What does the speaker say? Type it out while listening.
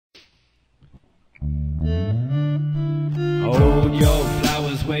your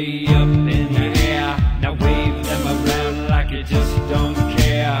flowers way up in the air. Now wave them around like you just don't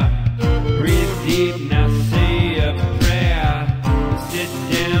care. Breathe deep, now say a prayer. Sit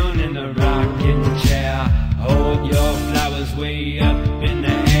down in the rocking chair. Hold your flowers way up in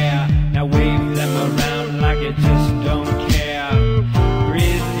the air. Now wave them around like you just don't care.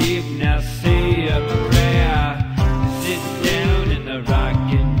 Breathe deep, now say a prayer. Sit down in the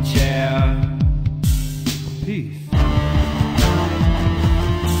rocking chair. Peace.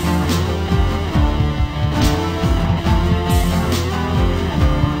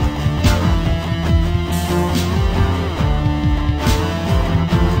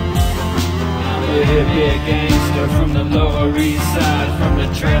 Hippie gangster from the Lower East Side, from the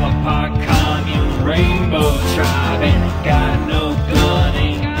trailer park commune, rainbow tribe. Ain't got no gun,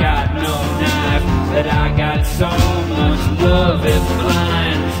 ain't got no knife, but I got so much love it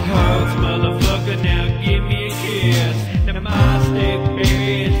blinds. Hugs, motherfucker, now give me a kiss. Namaste,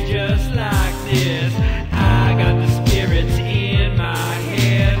 baby, it's just like this. I got the spirits in my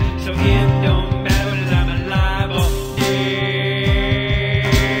head, so it don't matter that I'm alive or dead.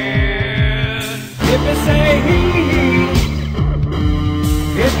 Hippie say hee,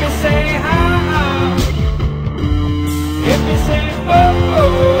 hippie say ha, hippie say oh, oh.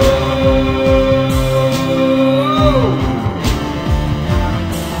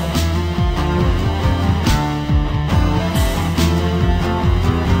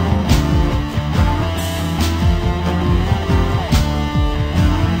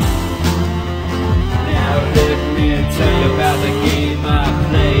 Now let me tell you about the game I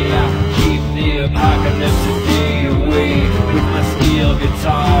play. I keep the apocalypse a day away with my steel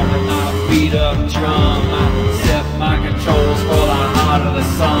guitar and my beat up drum. I set my controls for the heart of the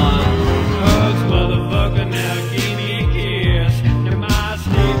sun. Hugs, motherfucker, now give me a kiss.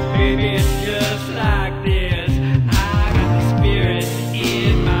 Namaste, baby, it's just like this. I got the spirit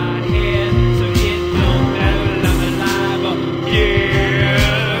in my head, so it don't matter that I'm alive or dead.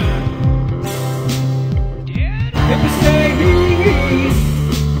 Hippie say hee,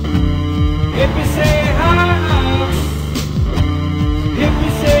 hippie say ha,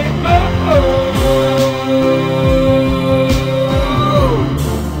 hippie say oh, oh.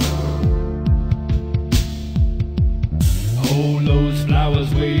 Hold those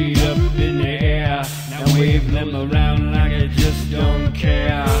flowers way up in the air. Now wave them around like I just don't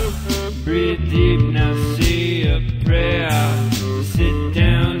care. Breathe deep, now say a prayer. Sit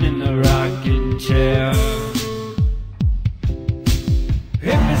down in the rocking chair.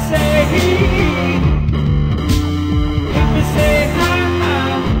 Hippie say hee.